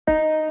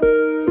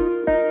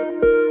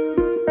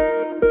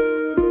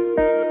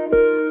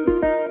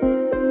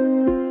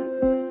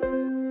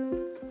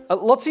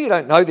Lots of you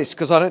don't know this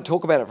because I don't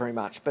talk about it very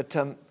much, but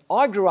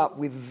I grew up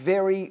with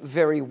very,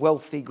 very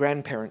wealthy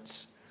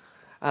grandparents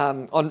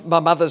on my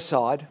mother's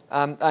side.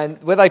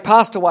 And when they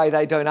passed away,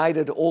 they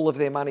donated all of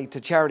their money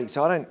to charity.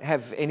 So I don't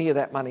have any of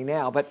that money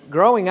now. But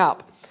growing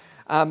up,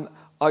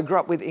 I grew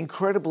up with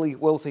incredibly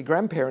wealthy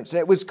grandparents.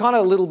 It was kind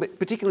of a little bit,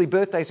 particularly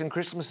birthdays and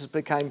Christmases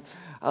became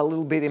a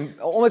little bit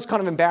almost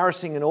kind of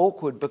embarrassing and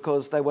awkward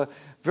because they were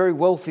very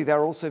wealthy. They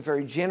were also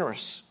very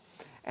generous.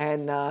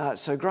 And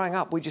so growing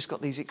up, we just got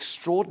these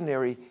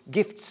extraordinary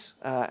gifts,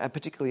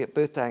 particularly at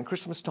birthday and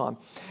Christmas time.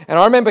 And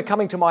I remember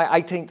coming to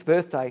my 18th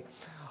birthday,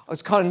 I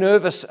was kind of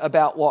nervous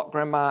about what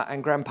Grandma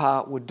and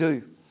Grandpa would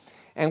do.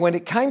 And when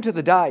it came to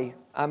the day,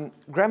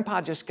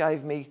 Grandpa just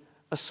gave me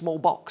a small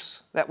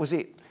box. That was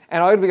it.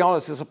 And I would be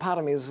honest, there's a part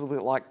of me that's a little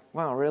bit like,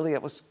 wow, really?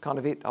 That was kind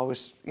of it. I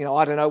was, I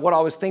don't know what I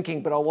was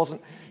thinking, but I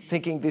wasn't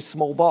thinking this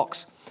small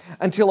box.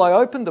 Until I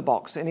opened the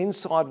box and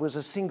inside was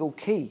a single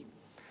key.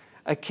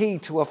 A key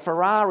to a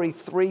Ferrari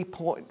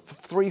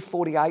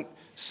 348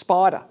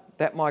 Spider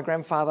that my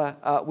grandfather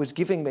was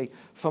giving me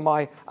for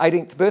my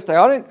 18th birthday.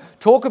 I don't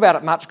talk about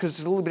it much because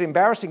it's a little bit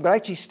embarrassing, but I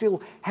actually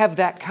still have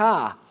that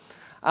car.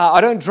 I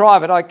don't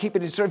drive it. I keep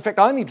it in fact,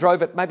 I only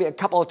drove it maybe a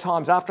couple of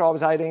times after I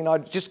was 18,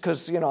 just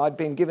because, I'd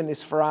been given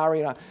this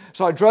Ferrari.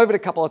 So I drove it a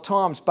couple of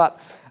times, but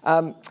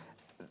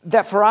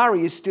that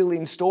Ferrari is still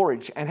in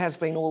storage and has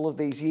been all of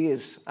these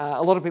years.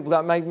 A lot of people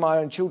don't, maybe my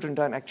own children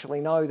don't actually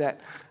know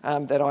that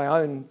that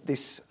I own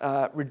this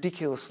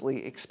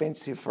ridiculously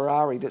expensive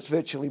Ferrari that's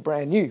virtually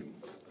brand new.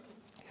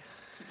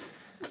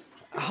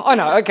 I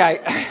know,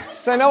 okay.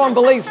 So no one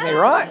believes me,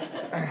 right?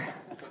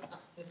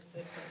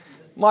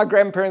 My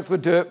grandparents were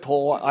dirt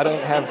poor. I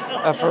don't have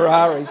a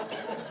Ferrari.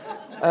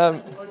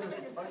 I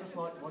just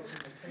like watching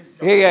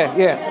the kids.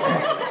 Yeah.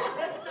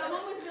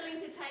 Someone was willing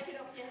to take it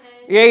off your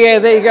hand. Yeah,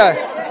 there you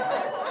go.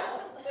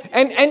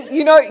 And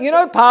you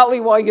know partly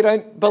why you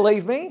don't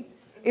believe me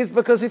is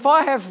because if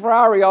I have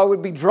Ferrari, I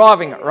would be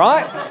driving it,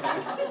 right?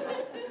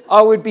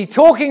 I would be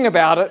talking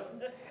about it,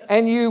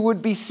 and you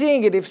would be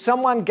seeing it. If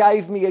someone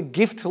gave me a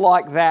gift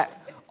like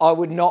that, I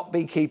would not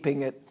be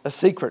keeping it a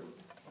secret.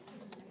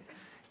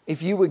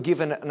 If you were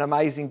given an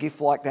amazing gift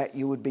like that,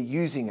 you would be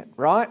using it,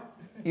 right?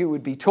 You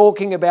would be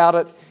talking about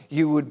it.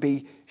 You would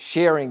be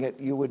sharing it.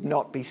 You would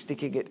not be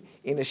sticking it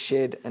in a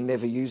shed and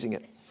never using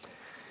it.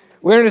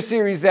 We're in a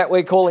series that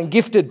we're calling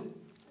Gifted.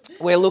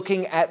 We're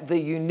looking at the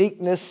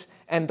uniqueness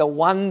and the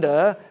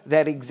wonder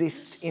that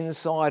exists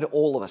inside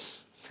all of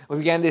us. We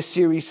began this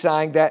series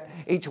saying that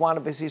each one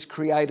of us is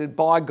created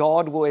by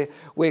God.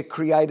 We're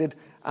created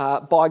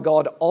by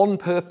God on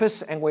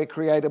purpose, and we're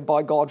created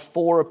by God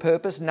for a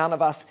purpose. None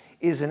of us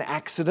is an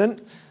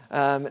accident.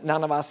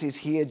 None of us is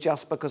here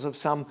just because of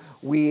some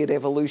weird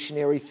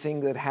evolutionary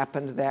thing that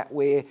happened. That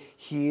we're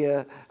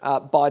here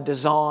by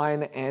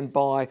design and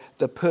by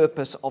the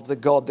purpose of the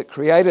God that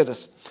created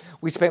us.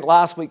 We spent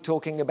last week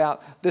talking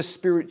about the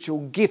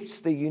spiritual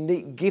gifts, the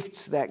unique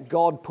gifts that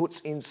God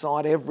puts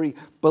inside every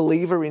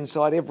believer,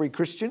 inside every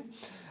Christian.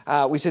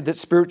 We said that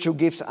spiritual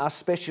gifts are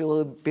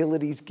special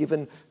abilities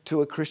given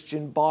to a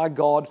Christian by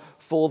God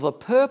for the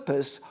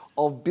purpose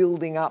of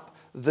building up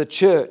the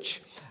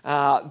church,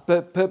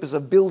 the purpose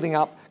of building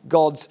up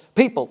God's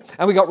people.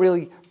 And we got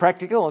really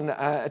practical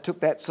and took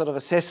that sort of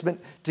assessment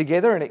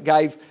together, and it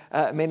gave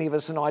many of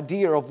us an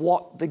idea of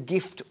what the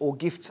gift or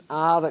gifts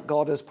are that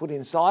God has put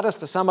inside us.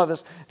 For some of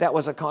us, that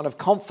was a kind of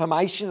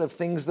confirmation of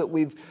things that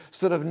we've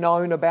sort of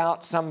known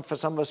about, for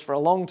some of us for a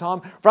long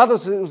time. For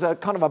others, it was a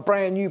kind of a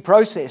brand new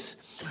process,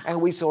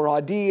 and we saw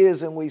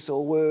ideas and we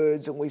saw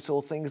words and we saw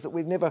things that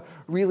we've never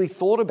really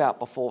thought about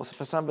before. So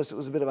for some of us, it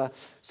was a bit of a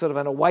sort of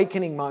an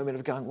awakening moment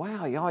of going,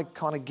 wow, yeah, I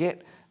kind of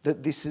get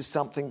that this is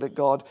something that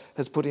God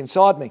has put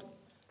inside me.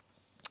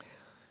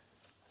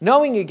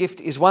 Knowing a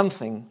gift is one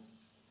thing,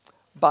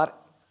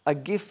 but a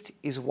gift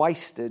is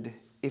wasted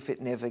if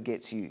it never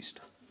gets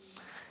used.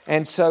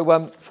 And so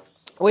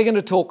we're going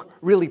to talk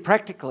really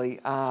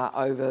practically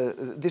over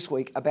this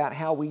week about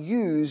how we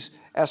use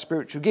our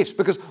spiritual gifts,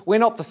 because we're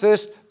not the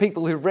first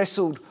people who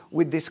wrestled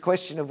with this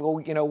question of, well,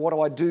 what do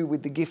I do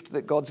with the gift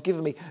that God's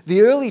given me?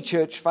 The early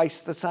church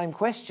faced the same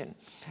question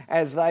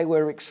as they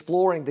were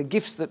exploring the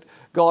gifts that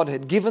God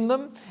had given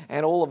them,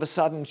 and all of a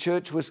sudden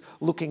church was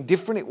looking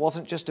different. It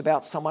wasn't just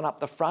about someone up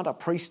the front, a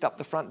priest up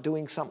the front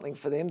doing something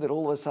for them, that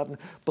all of a sudden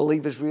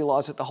believers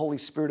realised that the Holy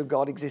Spirit of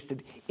God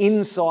existed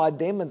inside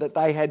them and that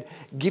they had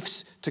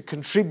gifts to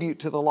contribute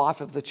to the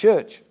life of the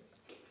church.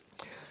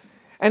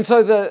 And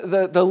so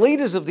the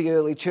leaders of the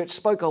early church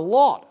spoke a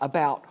lot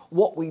about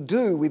what we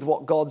do with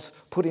what God's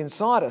put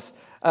inside us.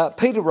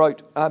 Peter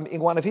wrote in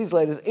one of his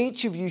letters,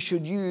 each of you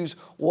should use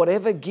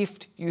whatever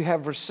gift you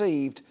have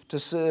received to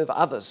serve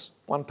others.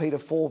 1 Peter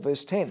 4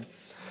 verse 10.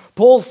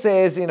 Paul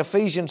says in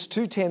Ephesians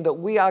 2:10 that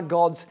we are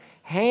God's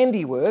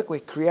handiwork. We're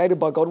created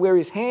by God. We're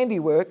his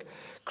handiwork,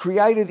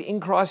 created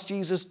in Christ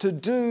Jesus to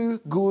do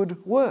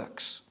good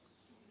works.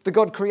 The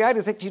God created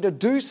us actually to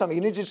do something.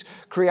 He didn't just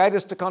create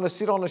us to kind of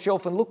sit on a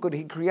shelf and look good.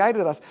 He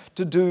created us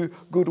to do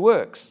good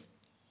works.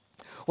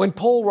 When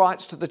Paul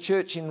writes to the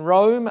church in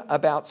Rome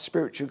about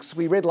spiritual gifts,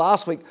 we read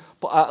last week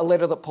a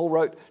letter that Paul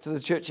wrote to the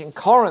church in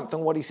Corinth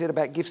and what he said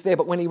about gifts there.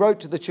 But when he wrote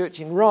to the church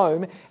in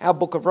Rome, our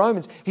book of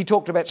Romans, he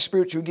talked about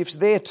spiritual gifts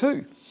there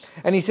too.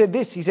 And he said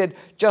this, he said,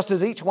 just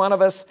as each one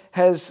of us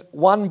has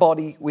one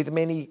body with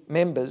many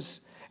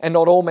members, and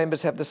not all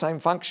members have the same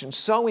function,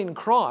 so in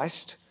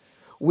Christ,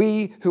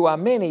 we who are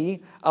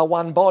many are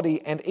one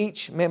body, and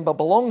each member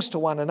belongs to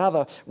one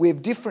another. We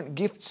have different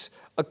gifts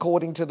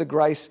according to the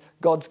grace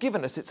God's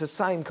given us. It's the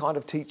same kind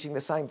of teaching, the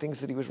same things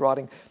that he was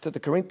writing to the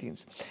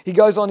Corinthians. He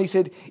goes on, he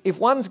said, if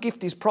one's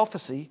gift is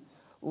prophecy,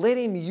 let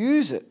him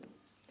use it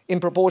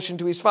in proportion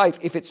to his faith.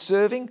 If it's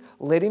serving,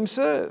 let him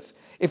serve.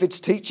 If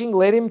it's teaching,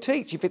 let him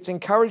teach. If it's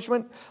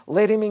encouragement,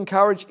 let him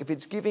encourage. If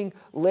it's giving,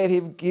 let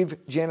him give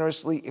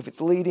generously. If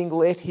it's leading,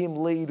 let him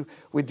lead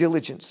with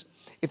diligence.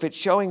 If it's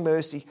showing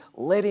mercy,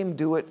 let him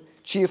do it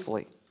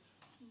cheerfully.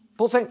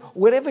 Paul's saying,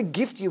 whatever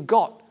gift you've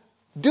got,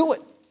 do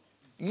it.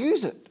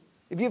 Use it.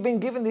 If you've been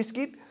given this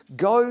gift,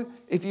 go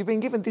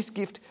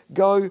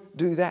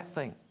do that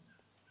thing.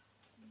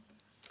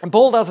 And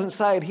Paul doesn't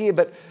say it here,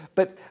 but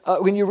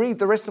when you read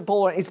the rest of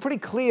Paul, it's pretty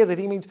clear that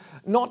he means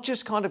not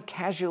just kind of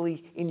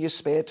casually in your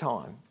spare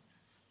time.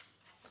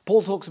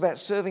 Paul talks about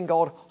serving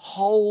God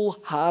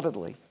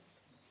wholeheartedly.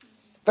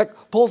 In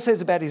fact, Paul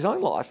says about his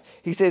own life,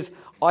 he says,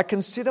 I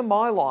consider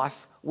my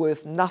life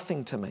worth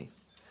nothing to me.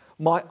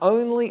 My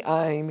only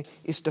aim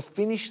is to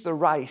finish the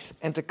race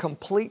and to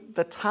complete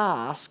the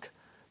task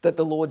that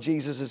the Lord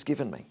Jesus has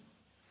given me.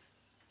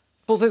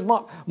 Paul says,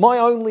 my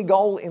only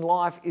goal in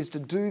life is to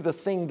do the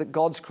thing that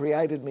God's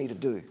created me to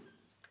do.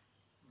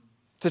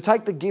 To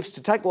take the gifts,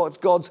 to take what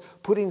God's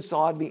put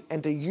inside me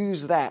and to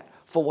use that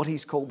for what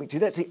he's called me to.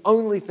 That's the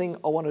only thing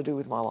I want to do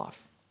with my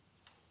life.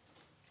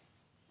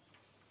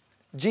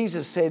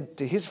 Jesus said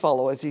to his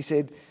followers, he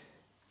said,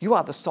 you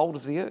are the salt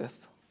of the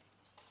earth.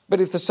 But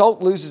if the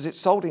salt loses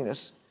its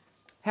saltiness,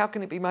 how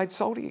can it be made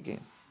salty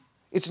again?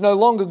 It's no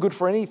longer good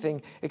for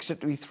anything except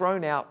to be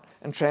thrown out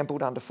and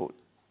trampled underfoot.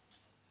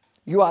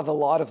 You are the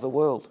light of the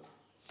world.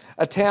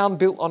 A town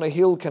built on a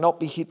hill cannot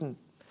be hidden.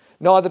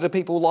 Neither do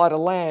people light a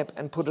lamp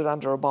and put it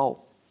under a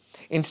bowl.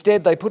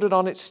 Instead, they put it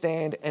on its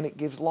stand and it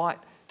gives light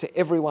to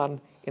everyone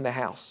in the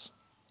house.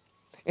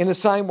 In the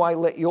same way,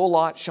 let your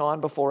light shine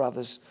before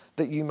others,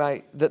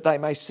 that they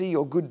may see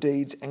your good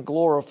deeds and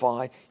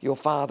glorify your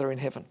Father in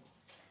heaven.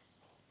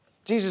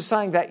 Jesus is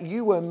saying that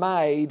you were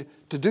made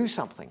to do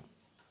something.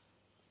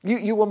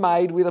 You were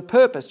made with a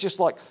purpose, just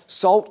like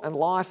salt and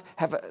light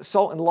have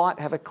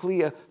a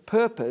clear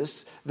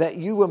purpose, that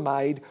you were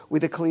made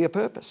with a clear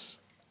purpose.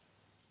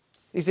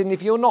 He said, and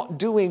if you're not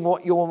doing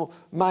what you're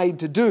made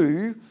to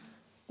do,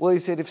 well, he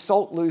said, if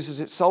salt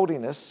loses its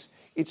saltiness,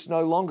 it's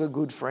no longer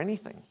good for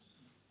anything.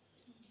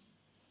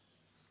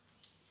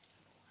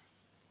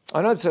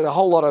 I know it's a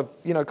whole lot of,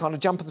 kind of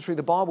jumping through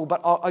the Bible, but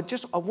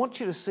I want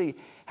you to see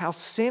how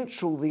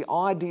central the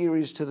idea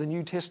is to the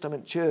New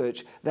Testament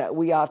church that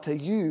we are to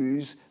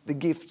use the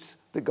gifts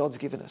that God's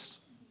given us.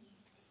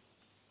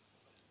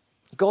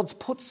 God's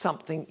put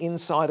something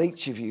inside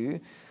each of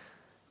you.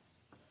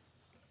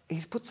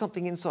 He's put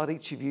something inside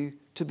each of you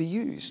to be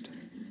used.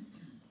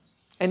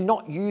 And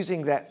not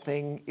using that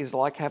thing is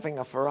like having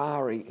a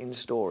Ferrari in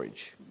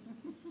storage.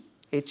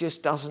 It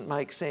just doesn't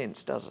make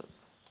sense, does it?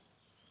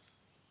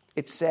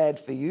 It's sad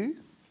for you.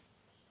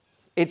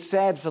 It's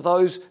sad for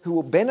those who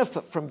will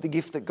benefit from the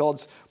gift that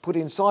God's put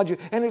inside you.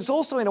 And it's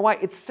also, in a way,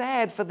 it's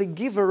sad for the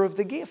giver of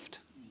the gift.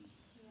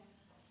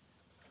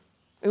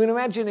 I mean,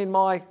 imagine in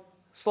my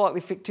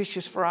slightly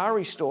fictitious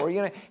Ferrari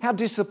story, how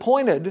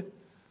disappointed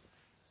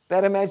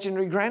that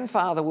imaginary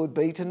grandfather would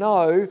be to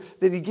know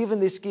that he'd given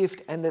this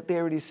gift and that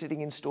there it is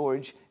sitting in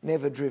storage,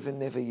 never driven,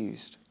 never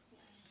used.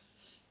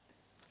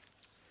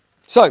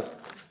 So,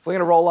 if we're going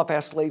to roll up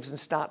our sleeves and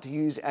start to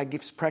use our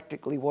gifts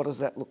practically, what does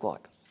that look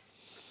like?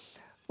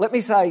 Let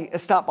me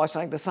start by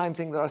saying the same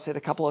thing that I said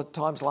a couple of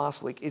times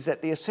last week, is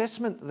that the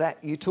assessment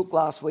that you took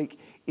last week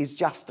is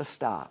just a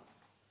start.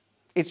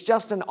 It's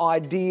just an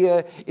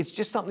idea. It's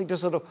just something to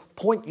sort of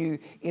point you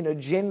in a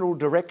general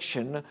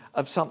direction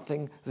of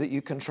something that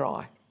you can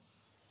try.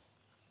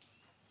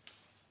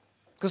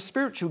 Because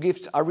spiritual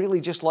gifts are really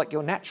just like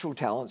your natural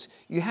talents.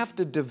 You have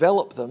to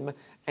develop them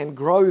and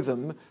grow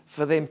them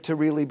for them to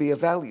really be of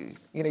value.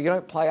 You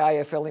don't play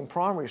AFL in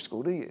primary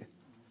school, do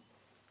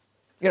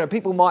you?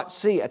 People might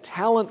see a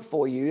talent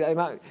for you. They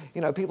might,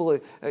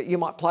 you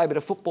might play a bit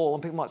of football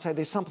and people might say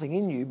there's something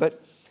in you,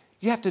 but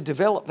you have to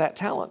develop that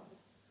talent.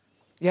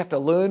 You have to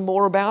learn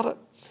more about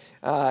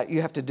it.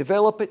 You have to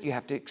develop it. You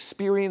have to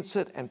experience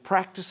it and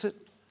practice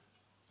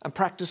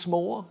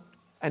more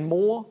and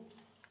more.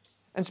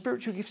 And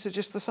spiritual gifts are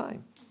just the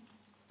same.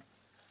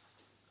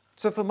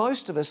 So for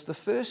most of us, the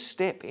first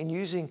step in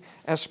using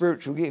our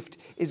spiritual gift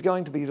is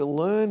going to be to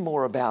learn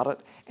more about it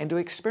and to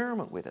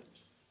experiment with it.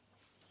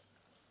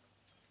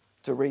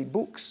 To read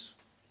books,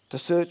 to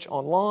search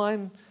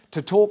online,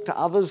 to talk to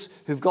others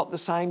who've got the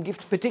same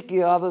gift,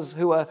 particularly others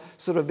who are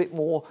sort of a bit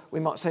more,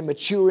 we might say,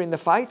 mature in the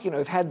faith,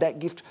 who've had that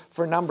gift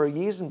for a number of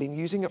years and been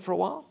using it for a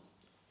while.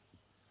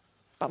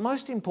 but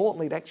most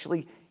importantly, to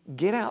actually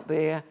get out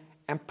there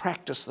and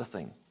practice the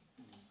thing.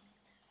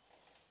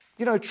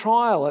 You know,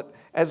 trial it.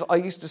 As I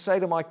used to say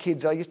to my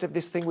kids, I used to have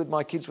this thing with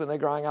my kids when they're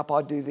growing up,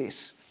 I'd do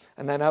this.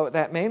 And they know what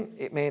that meant?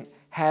 It meant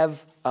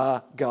have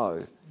a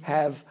go.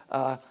 Have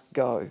a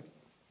go.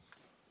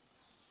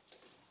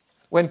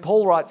 When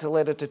Paul writes a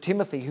letter to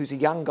Timothy, who's a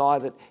young guy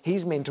that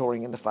he's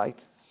mentoring in the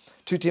faith,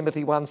 2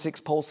 Timothy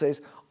 1:6, Paul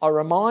says, I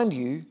remind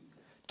you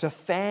to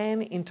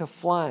fan into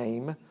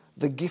flame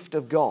the gift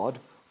of God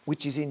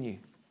which is in you.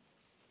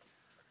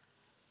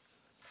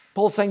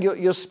 Paul's saying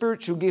your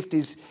spiritual gift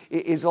is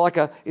like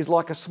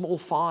a small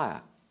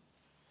fire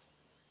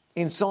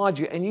inside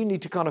you, and you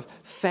need to kind of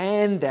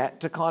fan that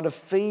to kind of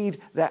feed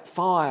that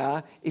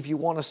fire if you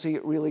want to see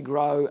it really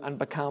grow and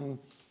become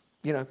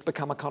a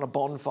kind of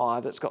bonfire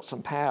that's got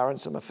some power and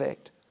some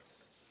effect.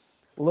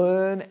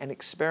 Learn and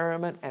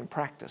experiment and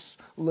practice.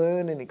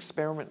 Learn and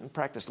experiment and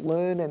practice.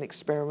 Learn and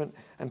experiment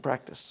and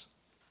practice.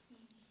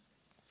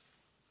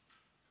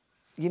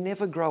 You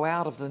never grow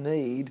out of the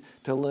need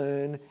to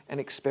learn and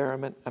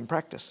experiment and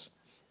practice.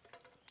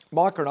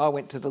 Micah and I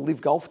went to the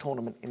Live Golf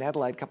tournament in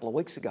Adelaide a couple of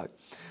weeks ago.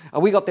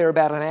 And we got there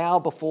about an hour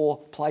before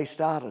play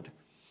started.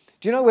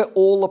 Do you know where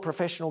all the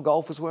professional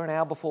golfers were an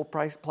hour before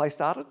play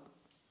started?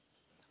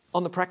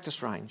 On the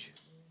practice range.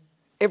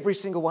 Every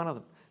single one of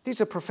them. These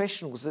are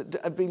professionals that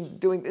have been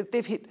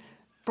they've hit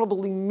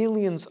probably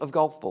millions of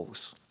golf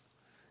balls.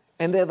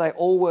 And there they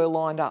all were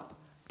lined up,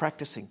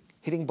 practicing,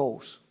 hitting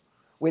balls,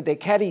 with their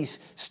caddies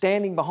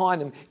standing behind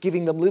them,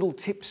 giving them little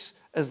tips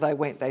as they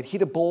went. They'd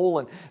hit a ball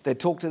and they'd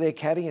talk to their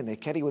caddy, and their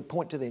caddy would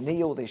point to their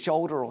knee or their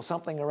shoulder or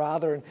something or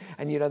other,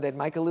 and they'd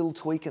make a little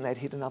tweak and they'd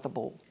hit another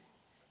ball.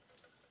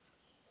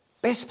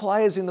 Best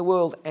players in the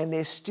world, and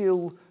they're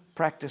still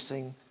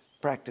practicing.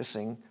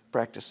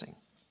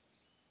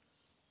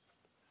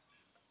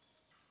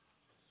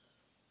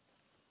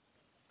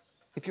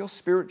 If your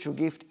spiritual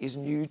gift is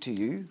new to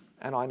you,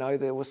 and I know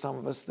there were some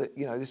of us that,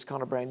 this is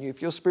kind of brand new.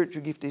 If your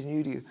spiritual gift is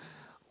new to you,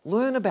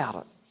 learn about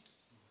it.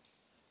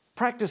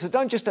 Practice it.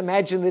 Don't just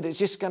imagine that it's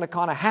just going to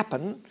kind of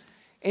happen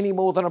any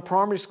more than a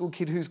primary school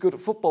kid who's good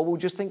at football will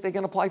just think they're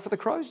going to play for the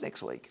Crows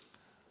next week.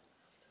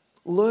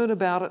 Learn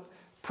about it,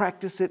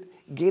 practice it,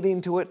 get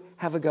into it,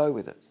 have a go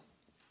with it.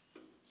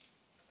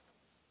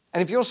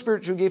 And if your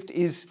spiritual gift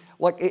is,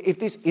 if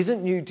this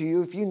isn't new to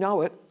you, if you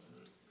know it,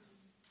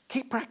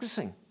 keep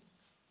practicing.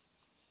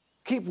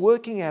 Keep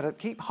working at it,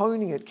 keep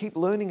honing it, keep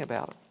learning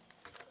about it.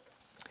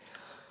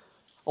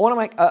 I want to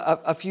make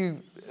a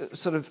few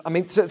so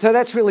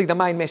that's really the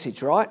main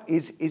message, right?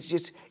 Is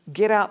just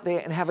get out there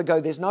and have a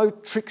go. There's no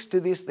tricks to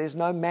this, there's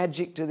no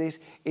magic to this,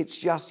 it's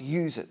just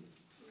use it.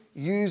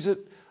 Use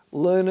it,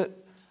 learn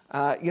it,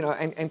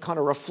 and kind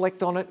of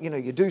reflect on it.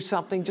 You do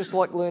something, just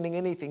like learning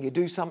anything. You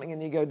do something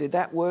and you go, did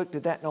that work?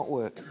 Did that not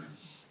work?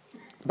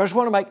 But I just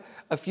want to make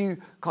a few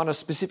kind of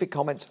specific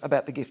comments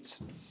about the gifts.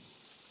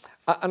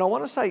 And I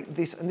want to say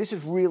this, and this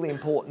is really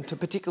important to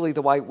particularly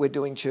the way we're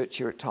doing church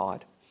here at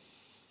Tide,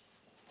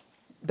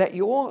 that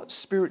your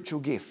spiritual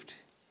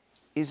gift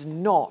is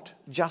not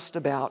just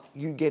about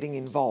you getting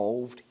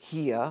involved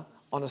here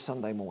on a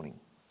Sunday morning.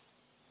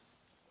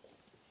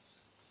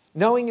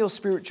 Knowing your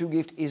spiritual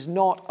gift is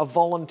not a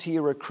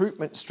volunteer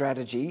recruitment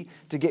strategy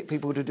to get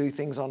people to do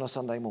things on a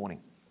Sunday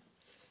morning.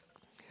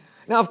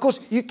 Now, of course,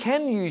 you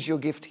can use your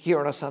gift here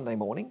on a Sunday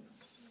morning.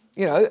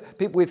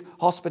 People with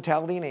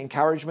hospitality and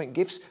encouragement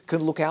gifts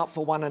can look out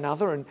for one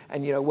another and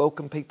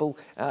welcome people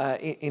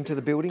into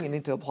the building and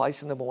into the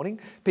place in the morning.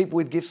 People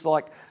with gifts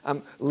like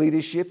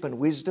leadership and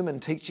wisdom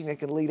and teaching, they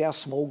can lead our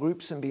small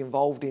groups and be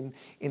involved in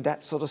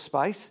that sort of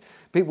space.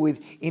 People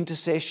with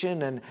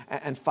intercession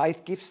and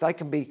faith gifts, they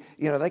can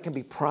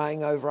be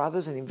praying over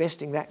others and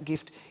investing that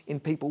gift in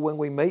people when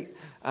we meet.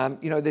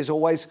 There's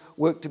always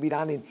work to be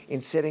done in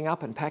setting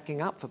up and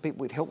packing up for people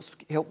with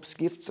helps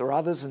gifts or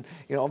others. And,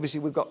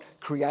 obviously we've got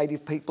creative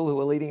people who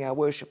are leading our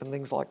worship and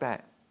things like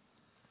that.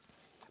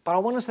 But I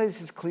want to say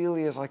this as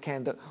clearly as I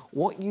can, that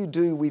what you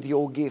do with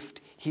your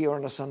gift here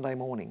on a Sunday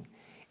morning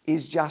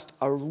is just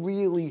a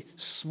really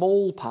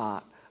small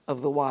part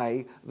of the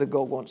way that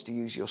God wants to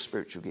use your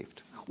spiritual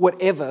gift,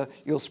 whatever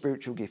your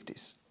spiritual gift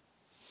is.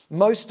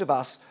 Most of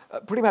us,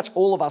 pretty much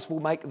all of us, will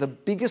make the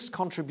biggest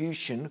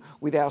contribution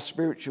with our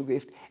spiritual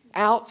gift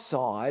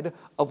outside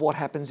of what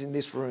happens in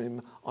this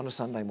room on a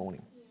Sunday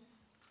morning.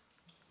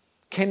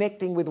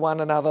 Connecting with one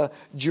another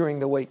during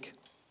the week,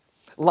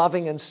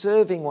 loving and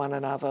serving one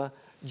another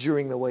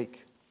during the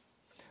week,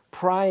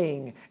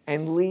 praying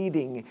and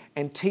leading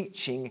and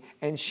teaching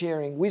and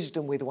sharing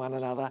wisdom with one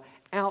another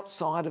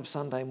outside of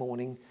Sunday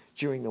morning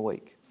during the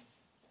week.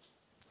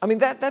 I mean,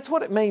 that's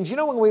what it means.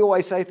 When we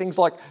always say things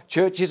like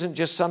church isn't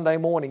just Sunday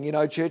morning,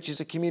 church is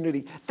a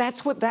community.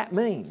 That's what that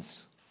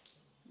means.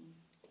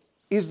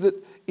 Is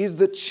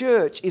that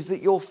church, is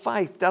that your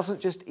faith doesn't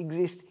just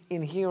exist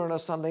in here on a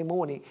Sunday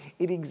morning.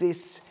 It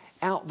exists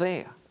out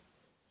there.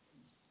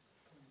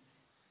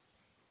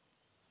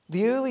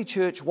 The early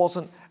church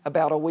wasn't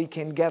about a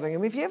weekend gathering. I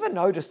mean, if you ever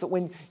notice that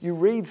when you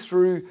read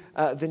through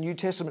the New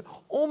Testament,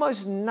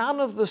 almost none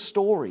of the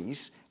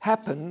stories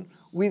happen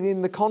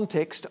within the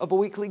context of a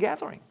weekly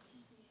gathering.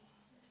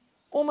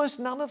 Almost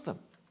none of them.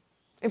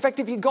 In fact,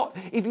 if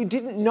you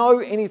didn't know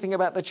anything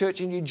about the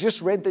church and you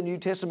just read the New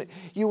Testament,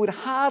 you would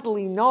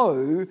hardly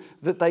know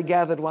that they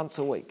gathered once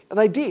a week.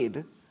 They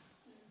did,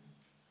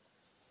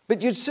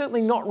 but you'd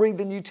certainly not read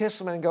the New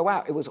Testament and go,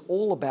 wow, it was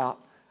all about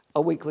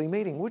a weekly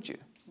meeting, would you?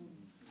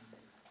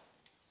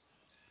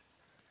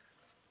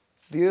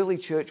 The early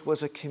church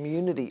was a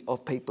community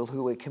of people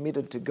who were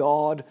committed to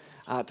God,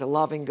 to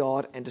loving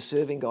God and to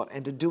serving God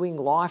and to doing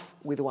life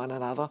with one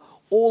another,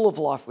 all of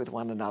life with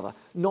one another,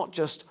 not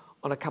just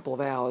on a couple of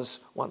hours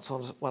once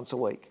a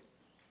week.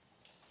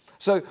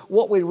 So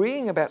what we're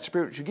reading about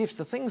spiritual gifts,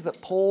 the things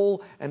that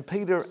Paul and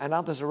Peter and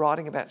others are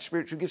writing about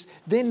spiritual gifts,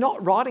 they're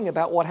not writing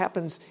about what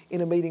happens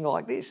in a meeting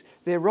like this.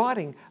 They're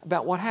writing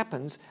about what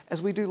happens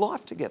as we do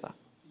life together.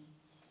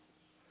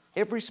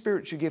 Every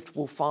spiritual gift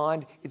will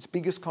find its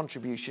biggest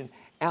contribution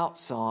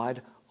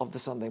outside of the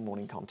Sunday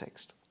morning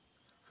context.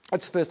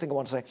 That's the first thing I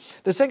want to say.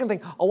 The second thing,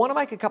 I want to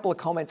make a couple of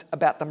comments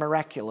about the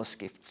miraculous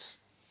gifts.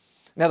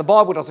 Now, the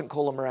Bible doesn't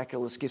call them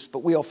miraculous gifts, but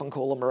we often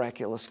call them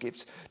miraculous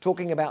gifts,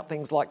 talking about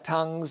things like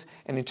tongues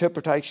and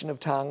interpretation of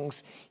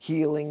tongues,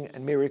 healing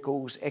and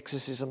miracles,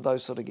 exorcism,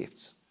 those sort of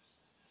gifts.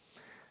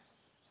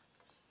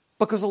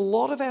 Because a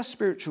lot of our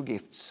spiritual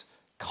gifts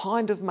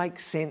kind of make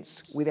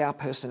sense with our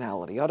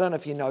personality. I don't know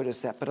if you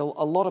noticed that, but a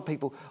lot of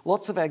people,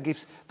 lots of our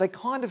gifts, they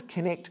kind of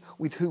connect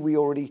with who we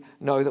already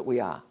know that we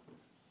are.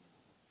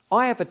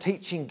 I have a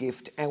teaching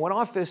gift, and when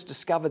I first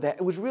discovered that,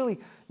 it was really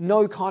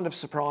no kind of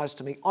surprise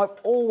to me. I've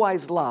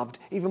always loved,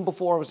 even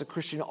before I was a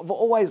Christian, I've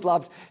always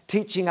loved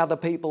teaching other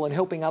people and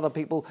helping other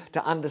people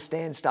to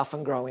understand stuff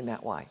and grow in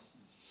that way.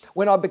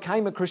 When I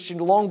became a Christian,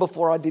 long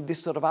before I did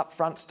this sort of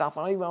upfront stuff,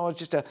 and even when I was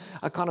just a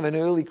kind of an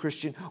early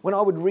Christian, when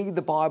I would read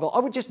the Bible, I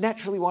would just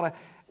naturally want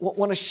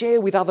to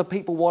share with other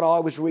people what I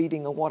was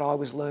reading and what I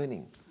was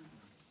learning.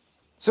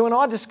 So when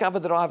I discovered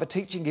that I have a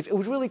teaching gift, it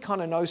was really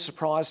kind of no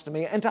surprise to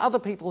me. And to other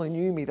people who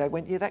knew me, they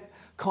went, yeah, that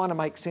kind of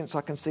makes sense.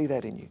 I can see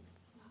that in you.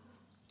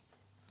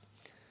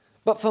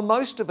 But for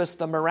most of us,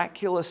 the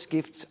miraculous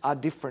gifts are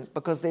different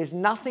because there's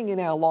nothing in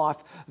our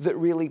life that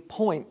really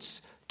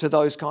points to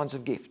those kinds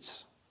of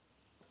gifts.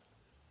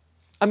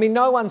 I mean,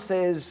 no one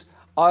says,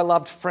 I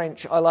loved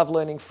French, I love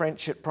learning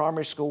French at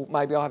primary school,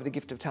 maybe I have the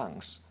gift of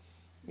tongues.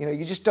 You know,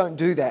 you just don't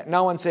do that.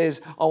 No one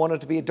says, I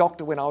wanted to be a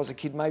doctor when I was a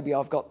kid, maybe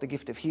I've got the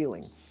gift of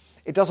healing.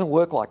 It doesn't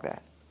work like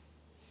that.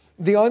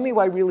 The only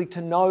way really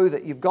to know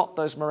that you've got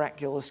those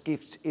miraculous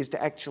gifts is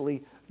to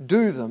actually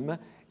do them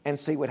and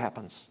see what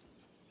happens.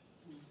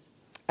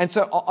 And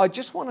so I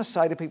just want to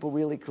say to people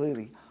really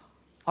clearly,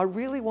 I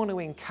really want to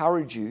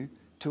encourage you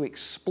to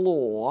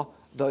explore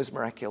those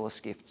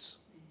miraculous gifts.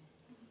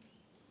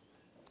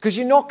 Because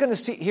you're not going to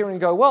sit here and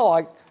go,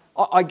 well,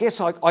 I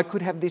guess I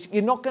could have this.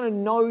 You're not going to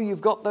know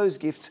you've got those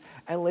gifts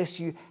unless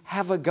you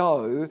have a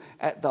go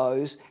at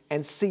those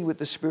and see what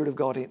the Spirit of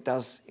God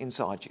does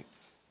inside you.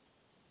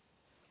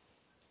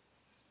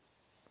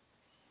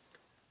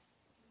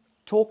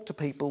 Talk to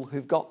people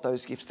who've got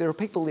those gifts. There are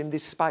people in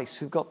this space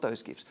who've got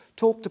those gifts.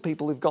 Talk to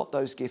people who've got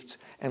those gifts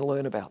and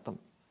learn about them.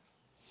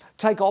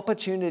 Take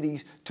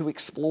opportunities to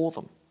explore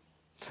them.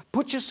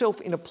 Put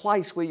yourself in a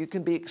place where you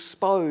can be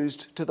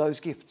exposed to those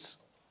gifts.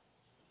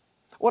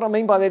 What I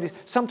mean by that is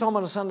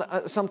sometimes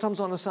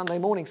on a Sunday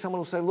morning, someone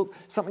will say, look,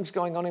 something's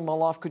going on in my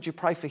life, could you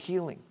pray for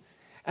healing?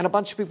 And a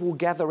bunch of people will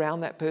gather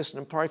around that person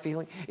and pray for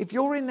healing. If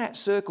you're in that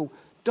circle,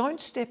 don't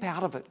step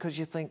out of it because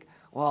you think,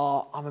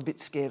 well, I'm a bit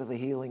scared of the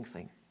healing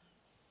thing.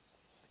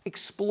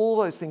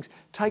 Explore those things.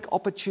 Take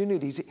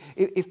opportunities.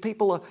 If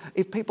people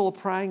are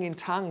praying in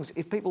tongues,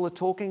 if people are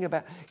talking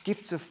about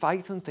gifts of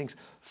faith and things,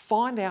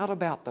 find out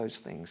about those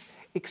things.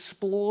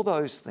 Explore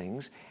those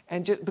things,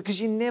 and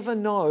because you never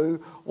know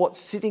what's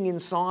sitting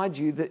inside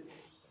you that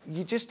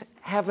you just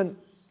haven't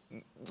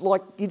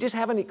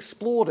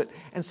explored it,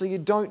 and so you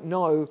don't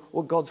know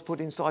what God's put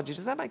inside you.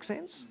 Does that make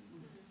sense?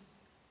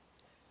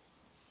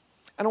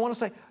 And I want to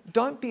say,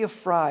 don't be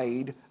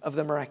afraid of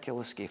the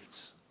miraculous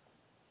gifts.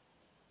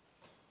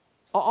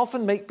 I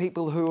often meet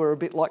people who are a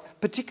bit like,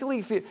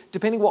 particularly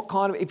depending what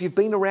kind of, if you've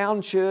been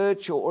around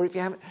church or if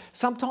you haven't,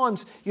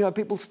 sometimes,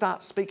 people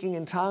start speaking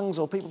in tongues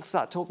or people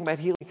start talking about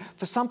healing.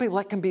 For some people,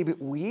 that can be a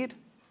bit weird.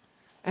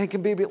 And it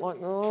can be a bit like,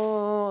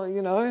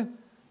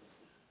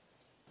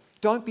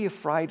 Don't be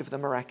afraid of the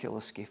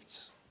miraculous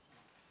gifts.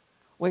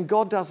 When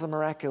God does the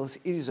miraculous,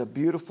 it is a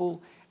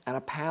beautiful and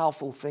a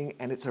powerful thing,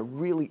 and it's a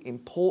really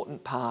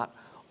important part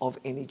of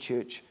any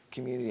church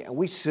community. And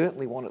we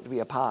certainly want it to be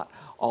a part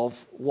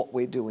of what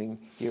we're doing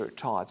here at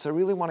Tide. So I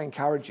really want to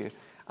encourage you,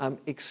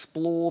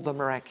 explore the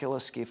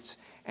miraculous gifts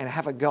and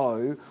have a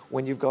go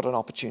when you've got an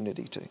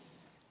opportunity to.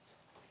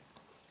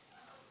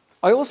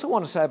 I also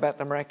want to say about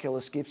the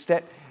miraculous gifts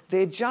that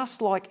they're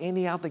just like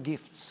any other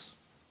gifts.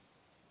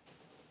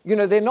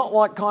 They're not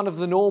like kind of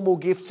the normal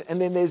gifts and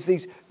then there's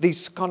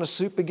these kind of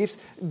super gifts.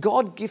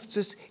 God gifts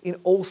us in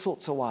all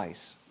sorts of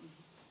ways.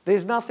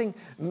 There's nothing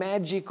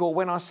magic or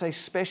when I say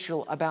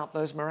special about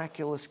those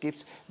miraculous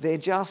gifts. They're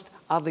just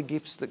other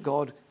gifts that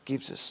God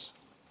gives us.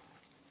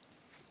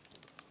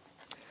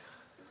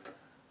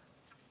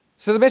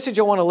 So the message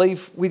I want to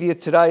leave with you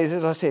today is,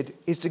 as I said,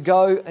 is to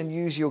go and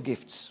use your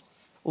gifts.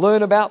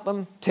 Learn about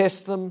them,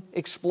 test them,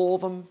 explore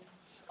them.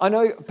 I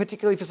know,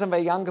 particularly for some of our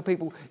younger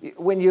people,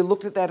 when you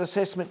looked at that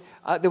assessment,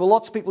 there were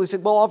lots of people who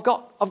said, well, I've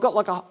got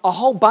like a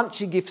whole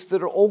bunch of gifts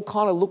that are all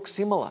kind of look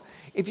similar.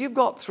 If you've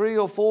got 3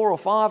 or 4 or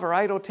 5 or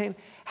 8 or 10,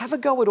 have a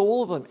go at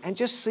all of them and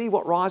just see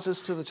what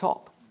rises to the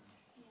top.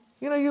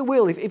 You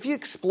will. If you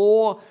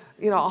explore,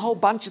 a whole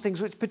bunch of things,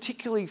 which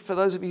particularly for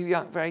those of you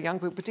very young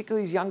people,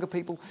 particularly as younger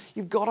people,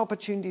 you've got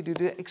opportunity to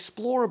do that.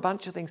 Explore a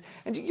bunch of things.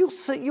 And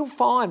you'll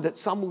find that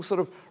some will sort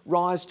of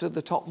rise to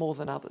the top more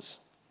than others.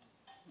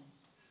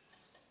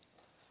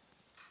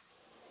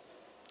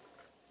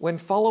 When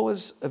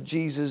followers of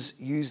Jesus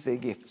use their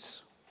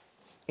gifts,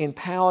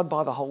 empowered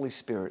by the Holy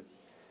Spirit,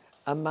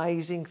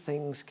 amazing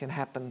things can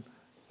happen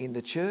in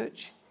the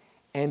church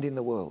and in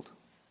the world.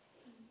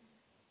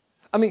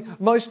 I mean,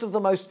 most of the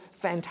most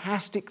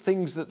fantastic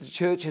things that the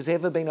church has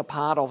ever been a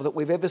part of, that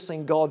we've ever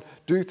seen God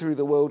do through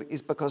the world,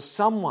 is because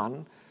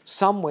someone,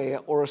 somewhere,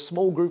 or a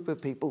small group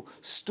of people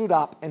stood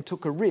up and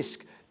took a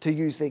risk to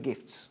use their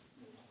gifts.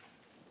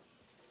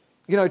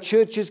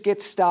 Churches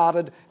get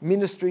started,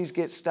 ministries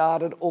get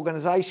started,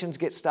 organisations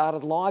get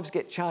started, lives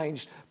get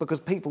changed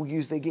because people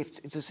use their gifts.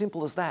 It's as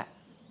simple as that.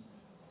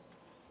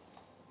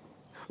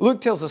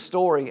 Luke tells a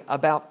story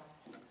about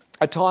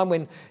a time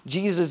when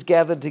Jesus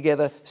gathered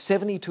together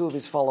 72 of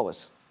his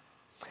followers.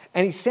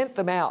 And he sent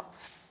them out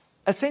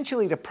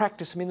essentially to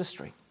practice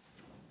ministry.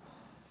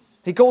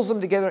 He calls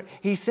them together,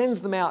 he sends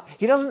them out.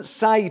 He doesn't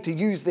say to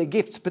use their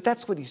gifts, but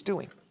that's what he's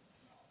doing.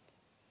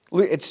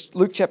 It's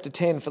Luke chapter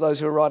 10 for those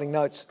who are writing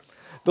notes.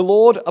 The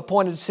Lord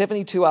appointed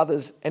 72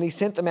 others, and he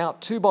sent them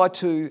out 2 by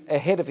 2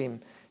 ahead of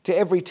him to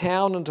every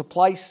town and to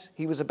place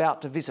he was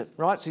about to visit.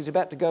 Right? So he's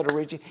about to go to a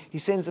region. He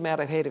sends them out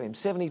ahead of him.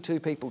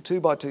 72 people,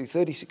 2 by 2,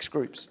 36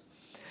 groups.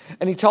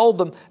 And he told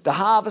them, the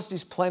harvest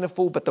is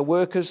plentiful, but the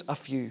workers are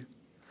few.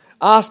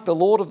 Ask the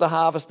Lord of the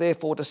harvest,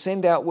 therefore, to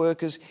send out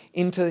workers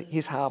into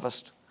his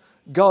harvest.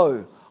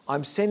 Go,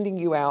 I'm sending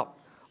you out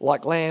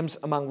like lambs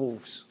among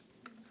wolves.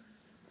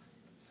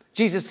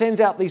 Jesus sends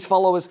out these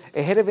followers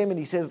ahead of him and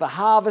he says, the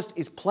harvest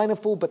is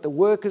plentiful, but the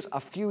workers are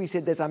few. He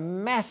said, there's a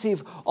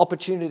massive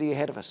opportunity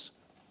ahead of us.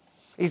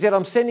 He said,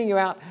 I'm sending you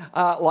out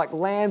like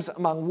lambs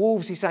among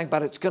wolves. He's saying,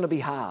 but it's going to be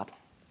hard.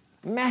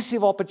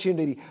 Massive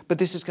opportunity, but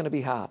this is going to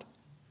be hard.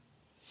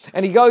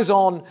 And he goes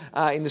on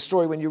in the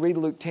story when you read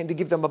Luke 10 to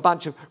give them a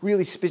bunch of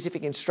really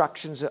specific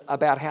instructions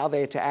about how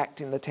they're to act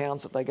in the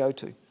towns that they go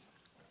to.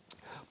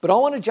 But I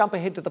want to jump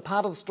ahead to the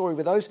part of the story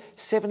where those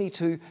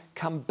 72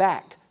 come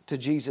back to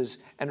Jesus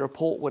and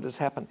report what has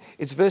happened.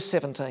 It's verse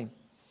 17.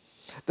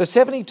 The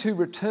 72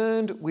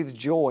 returned with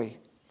joy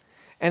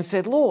and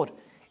said, Lord,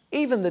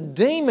 even the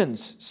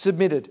demons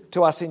submitted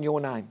to us in your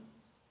name.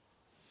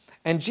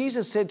 And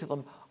Jesus said to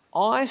them,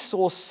 I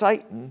saw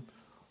Satan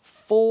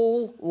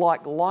fall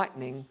like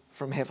lightning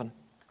from heaven.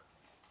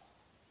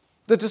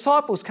 The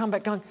disciples come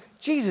back going,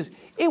 Jesus,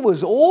 it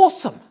was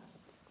awesome.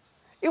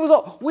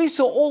 We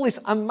saw all this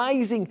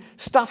amazing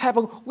stuff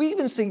happen. We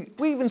even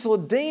saw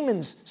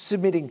demons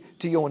submitting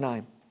to your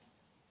name.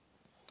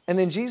 And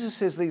then Jesus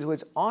says these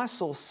words, I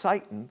saw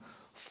Satan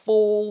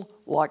fall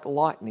like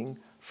lightning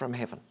from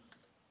heaven.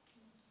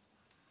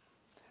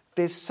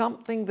 There's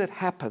something that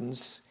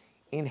happens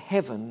in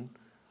heaven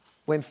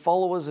when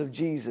followers of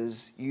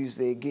Jesus use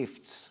their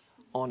gifts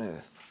on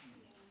earth.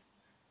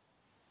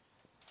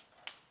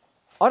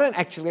 I don't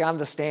actually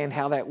understand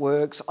how that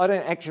works. I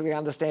don't actually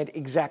understand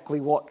exactly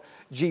what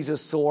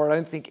Jesus saw. I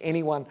don't think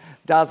anyone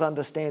does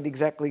understand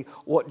exactly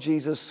what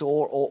Jesus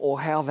saw or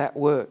how that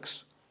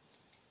works.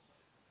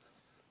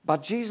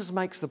 But Jesus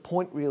makes the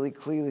point really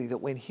clearly that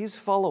when his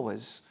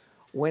followers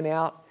went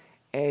out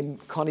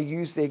and kind of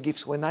used their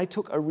gifts, when they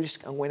took a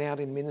risk and went out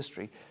in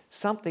ministry,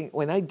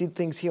 when they did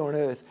things here on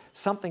earth,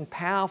 something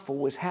powerful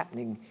was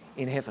happening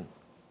in heaven.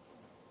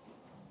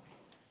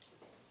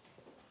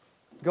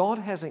 God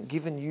hasn't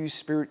given you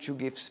spiritual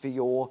gifts for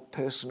your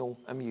personal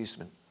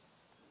amusement.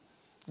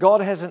 God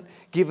hasn't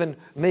given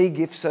me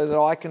gifts so that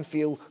I can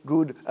feel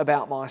good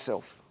about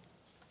myself.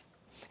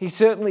 He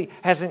certainly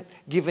hasn't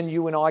given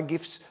you and I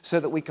gifts so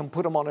that we can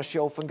put them on a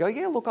shelf and go,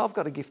 yeah, look, I've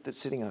got a gift that's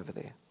sitting over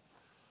there.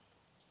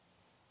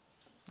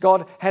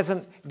 God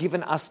hasn't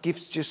given us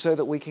gifts just so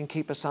that we can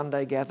keep a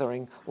Sunday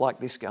gathering like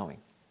this going.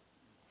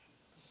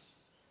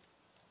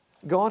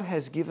 God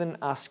has given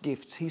us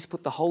gifts. He's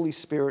put the Holy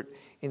Spirit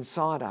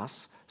inside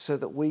us so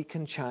that we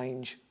can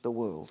change the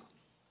world.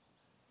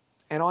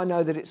 And I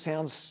know that it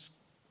sounds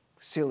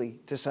silly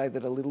to say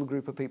that a little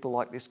group of people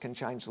like this can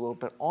change the world,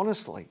 but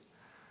honestly,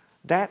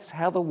 that's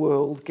how the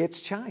world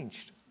gets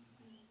changed.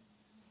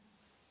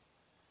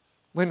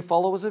 When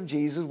followers of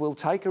Jesus will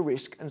take a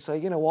risk and say,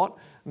 you know what,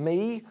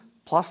 me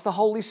plus the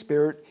Holy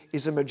Spirit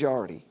is a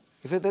majority.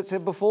 You've heard that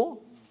said before?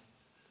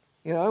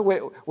 You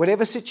know,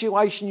 whatever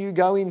situation you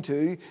go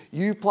into,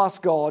 you plus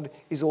God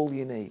is all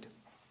you need.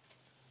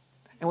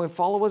 And when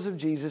followers of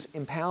Jesus,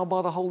 empowered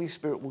by the Holy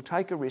Spirit, will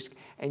take a risk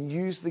and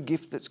use the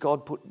gift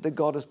that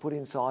God has put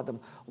inside them,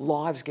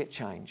 lives get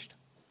changed.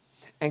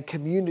 And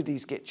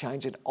communities get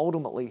changed, and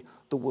ultimately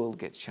the world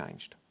gets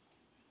changed.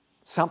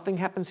 Something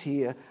happens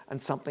here and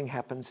something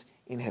happens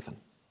in heaven.